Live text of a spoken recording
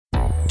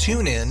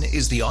TuneIn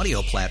is the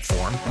audio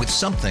platform with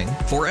something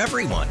for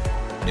everyone.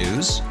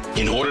 News.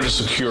 In order to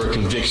secure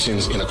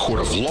convictions in a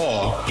court of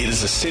law, it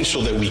is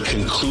essential that we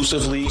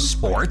conclusively.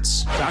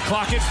 Sports. Shot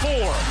clock at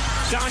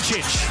 4.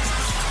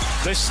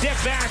 Doncic. The step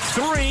back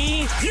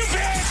 3. You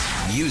bet.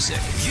 Music.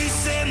 You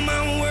set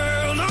my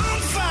world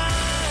on fire.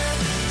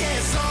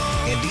 Yes,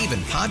 and even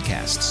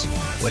podcasts.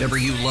 Whatever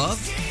you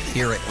love,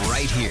 hear it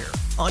right here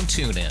on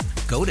TuneIn.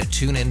 Go to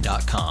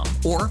TuneIn.com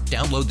or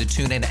download the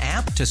TuneIn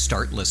app to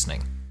start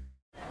listening.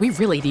 We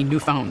really need new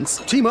phones.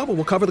 T-Mobile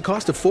will cover the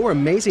cost of 4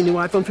 amazing new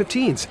iPhone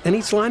 15s, and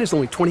each line is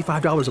only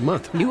 $25 a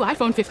month. New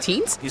iPhone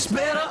 15s? it's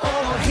better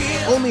over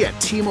here. Only at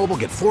T-Mobile,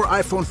 get 4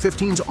 iPhone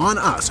 15s on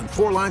us and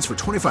 4 lines for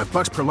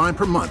 $25 per line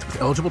per month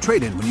with eligible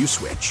trade-in when you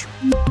switch.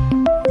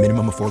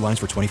 Minimum of 4 lines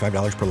for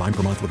 $25 per line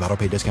per month with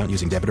autopay discount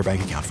using debit or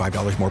bank account.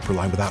 $5 more per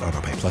line without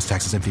autopay, plus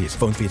taxes and fees.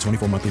 Phone fee at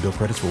 24 monthly bill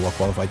credits for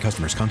well-qualified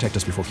customers. Contact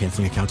us before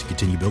canceling account to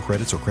continue bill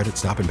credits or credit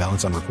stop and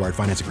balance on required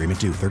finance agreement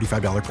due.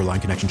 $35 per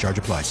line connection charge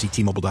applies. See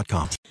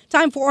T-Mobile.com.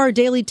 Time for our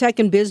daily tech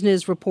and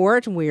business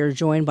report. We are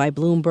joined by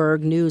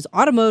Bloomberg News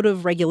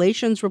automotive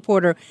regulations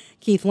reporter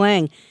Keith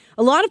Laing.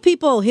 A lot of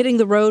people hitting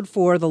the road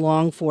for the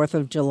long 4th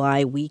of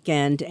July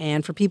weekend.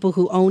 And for people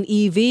who own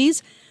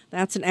EVs,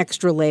 that's an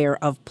extra layer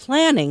of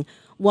planning.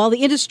 While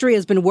the industry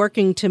has been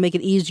working to make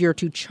it easier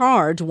to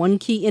charge, one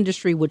key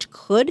industry which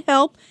could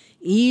help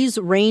ease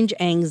range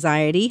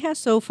anxiety has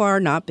so far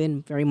not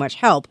been very much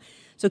help.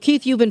 So,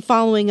 Keith, you've been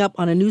following up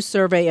on a new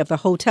survey of the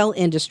hotel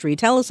industry.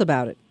 Tell us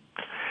about it.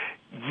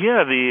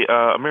 Yeah,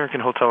 the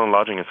American Hotel and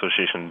Lodging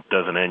Association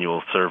does an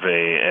annual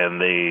survey,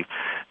 and they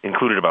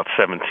included about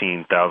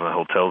 17,000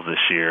 hotels this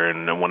year.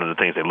 And one of the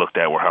things they looked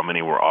at were how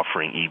many were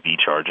offering EV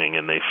charging,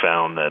 and they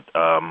found that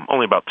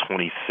only about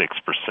 26%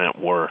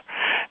 were.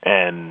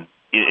 And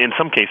in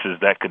some cases,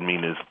 that could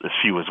mean as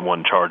few as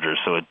one charger,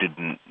 so it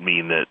didn't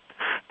mean that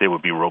there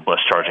would be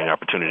robust charging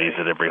opportunities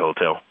at every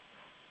hotel.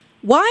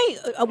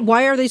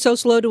 Why are they so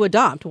slow to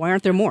adopt? Why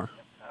aren't there more?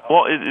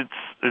 Well, it's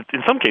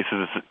in some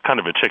cases, it's kind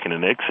of a chicken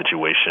and egg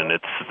situation.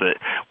 It's that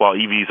while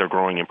EVs are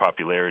growing in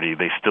popularity,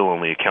 they still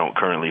only account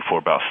currently for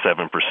about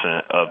 7%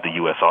 of the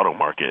U.S. auto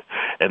market.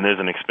 And there's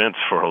an expense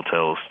for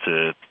hotels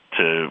to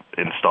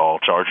install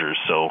chargers,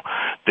 so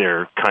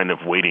they're kind of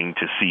waiting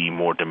to see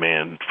more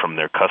demand from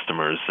their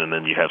customers. And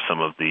then you have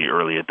some of the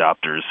early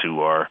adopters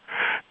who are,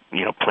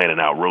 planning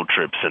out road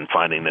trips and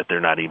finding that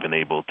they're not even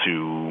able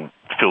to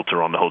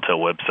filter on the hotel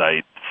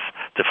websites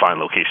to find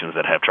locations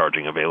that have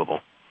charging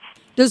available.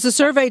 Does the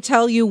survey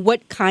tell you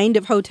what kind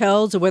of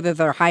hotels, or whether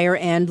they're higher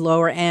end,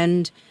 lower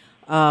end,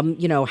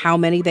 how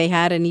many they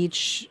had in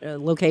each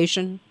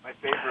location?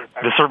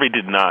 The survey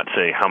did not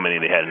say how many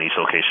they had in each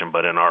location,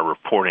 but in our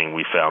reporting,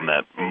 we found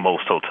that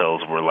most of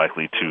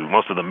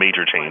the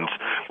major chains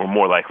were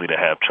more likely to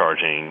have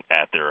charging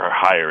at their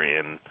higher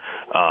end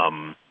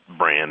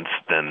brands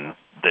than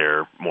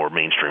their more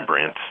mainstream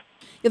brands.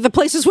 The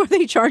places where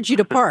they charge you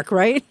to park,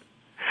 right?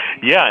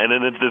 Yeah, and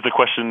then there's a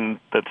question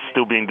that's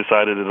still being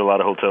decided at a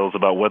lot of hotels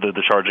about whether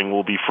the charging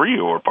will be free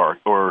or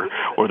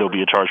there'll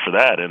be a charge for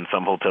that. And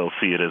some hotels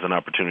see it as an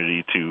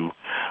opportunity to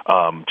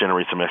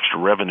generate some extra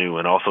revenue,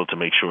 and also to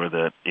make sure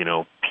that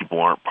people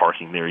aren't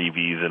parking their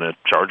EVs in a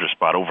charger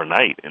spot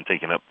overnight and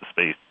taking up the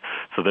space.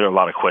 So there are a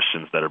lot of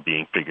questions that are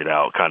being figured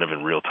out kind of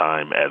in real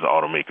time as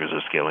automakers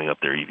are scaling up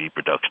their EV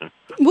production.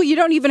 Well, you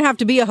don't even have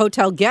to be a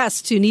hotel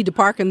guest to need to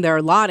park in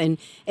their lot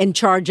and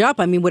charge up.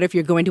 I mean, what if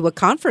you're going to a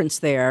conference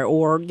there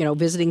or,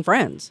 visiting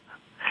friends?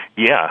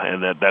 Yeah,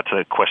 and that's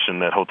a question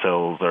that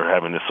hotels are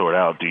having to sort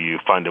out. Do you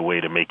find a way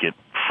to make it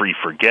free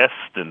for guests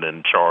and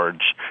then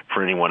charge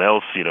for anyone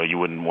else? You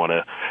wouldn't want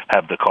to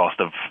have the cost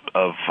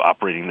of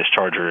operating this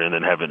charger and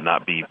then have it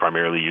not be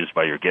primarily used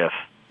by your guests.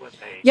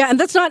 Yeah, and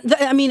that's not,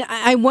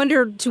 I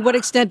wonder to what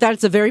extent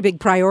that's a very big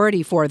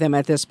priority for them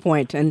at this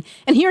point. And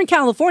here in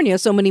California,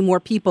 so many more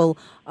people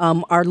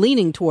are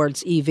leaning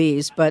towards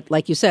EVs, but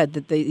like you said,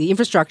 the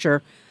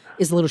infrastructure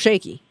is a little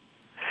shaky.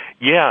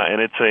 Yeah, and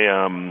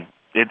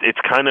it's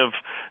kind of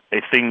a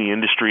thing the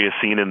industry has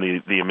seen, and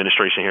the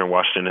administration here in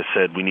Washington has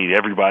said we need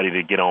everybody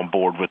to get on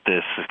board with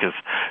this, because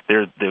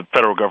the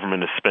federal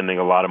government is spending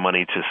a lot of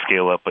money to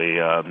scale up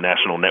a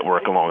national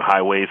network along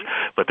highways,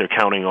 but they're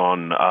counting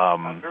on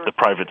the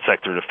private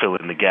sector to fill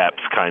in the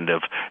gaps,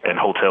 and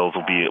hotels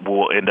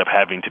will end up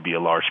having to be a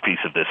large piece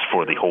of this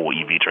for the whole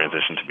EV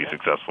transition to be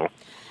successful.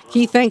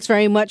 Keith, thanks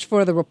very much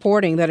for the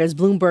reporting. That is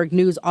Bloomberg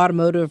News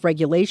automotive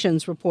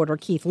regulations reporter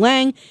Keith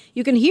Laing.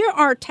 You can hear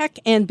our tech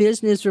and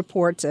business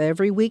reports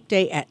every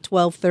weekday at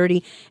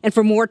 12:30. And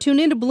for more, tune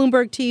in to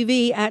Bloomberg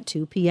TV at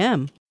 2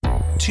 p.m.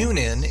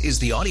 TuneIn is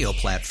the audio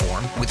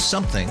platform with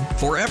something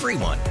for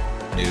everyone.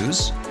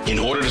 News. In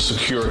order to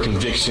secure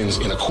convictions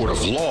in a court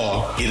of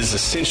law, it is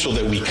essential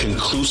that we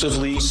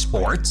conclusively.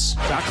 Sports.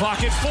 Shot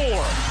clock at 4.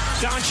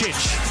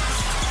 Doncic.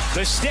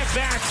 The step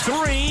back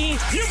 3.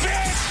 You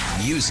bet.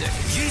 Music.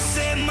 You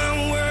set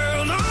my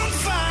world on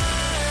fire.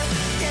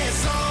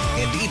 Yes,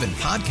 and even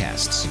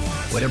podcasts.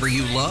 Whatever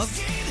you love,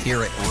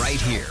 hear it right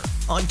here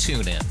on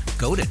TuneIn.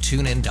 Go to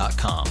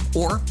TuneIn.com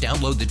or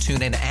download the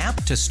TuneIn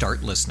app to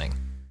start listening.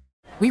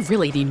 We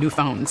really need new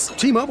phones.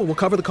 T-Mobile will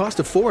cover the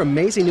cost of 4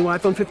 amazing new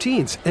iPhone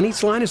 15s, and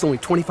each line is only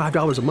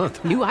 $25 a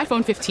month. New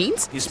iPhone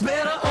 15s? It's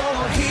better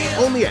over here.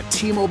 Only at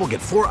T-Mobile, get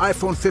 4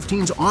 iPhone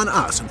 15s on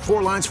us and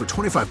 4 lines for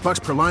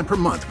 $25 per line per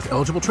month with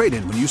eligible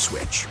trade-in when you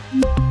switch.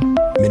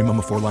 Minimum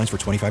of 4 lines for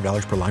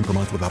 $25 per line per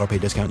month with autopay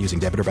discount using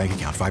debit or bank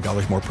account.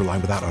 $5 more per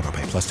line without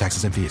autopay, plus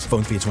taxes and fees.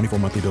 Phone fee at 24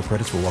 monthly bill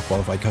credits for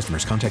well-qualified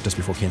customers. Contact us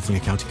before canceling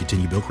account to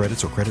continue bill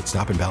credits or credit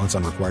stop and balance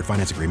on required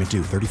finance agreement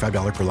due.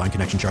 $35 per line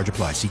connection charge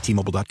applies. See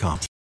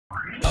T-Mobile.com.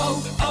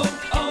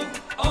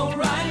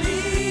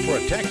 O'Reilly.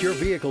 Protect your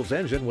vehicle's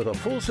engine with a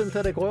full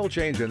synthetic oil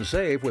change and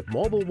save with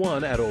Mobile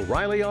One at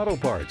O'Reilly Auto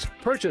Parts.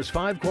 Purchase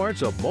 5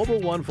 quarts of Mobile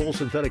One full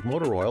synthetic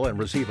motor oil and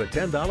receive a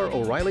 $10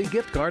 O'Reilly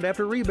gift card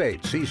after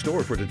rebate. See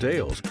store for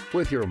details.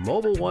 With your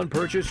Mobile One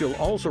purchase, you'll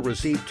also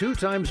receive 2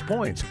 times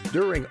points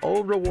during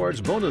O Rewards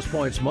Bonus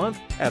Points Month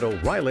at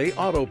O'Reilly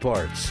Auto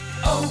Parts.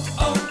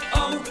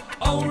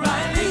 O'Reilly.